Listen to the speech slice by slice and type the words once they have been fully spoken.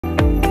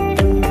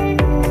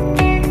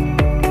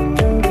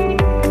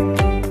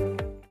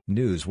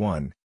News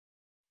 1.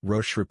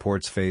 Roche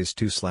reports Phase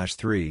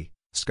 2/3,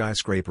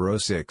 Skyscraper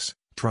 06,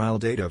 trial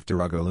data of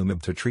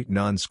tiragolumab to treat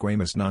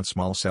non-squamous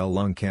non-small cell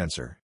lung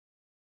cancer.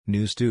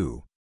 News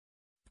 2.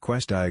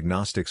 Quest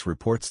Diagnostics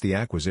reports the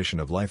acquisition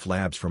of Life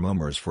Labs from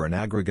OMERS for an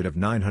aggregate of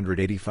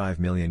 $985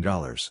 million.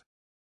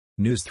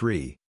 News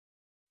 3.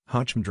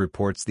 HUTCHMED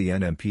reports the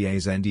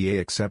NMPA's NDA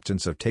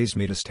acceptance of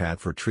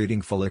tazemetostat for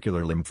treating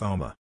follicular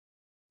lymphoma.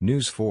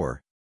 News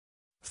 4.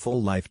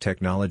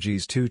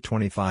 Full-LifeTechnologies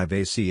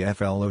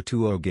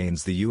 225-ACFL020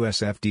 gains the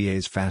US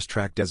FDA's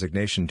fast-track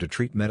designation to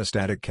treat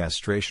metastatic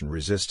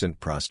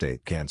castration-resistant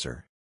prostate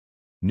cancer.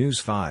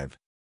 News 5.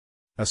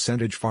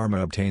 Ascentage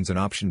Pharma obtains an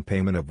option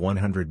payment of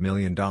 $100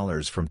 million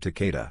from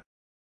Takeda.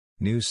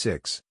 News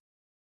 6.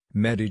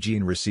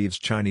 Medigene receives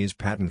Chinese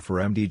patent for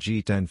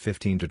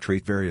MDG-1015 to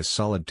treat various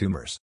solid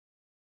tumors.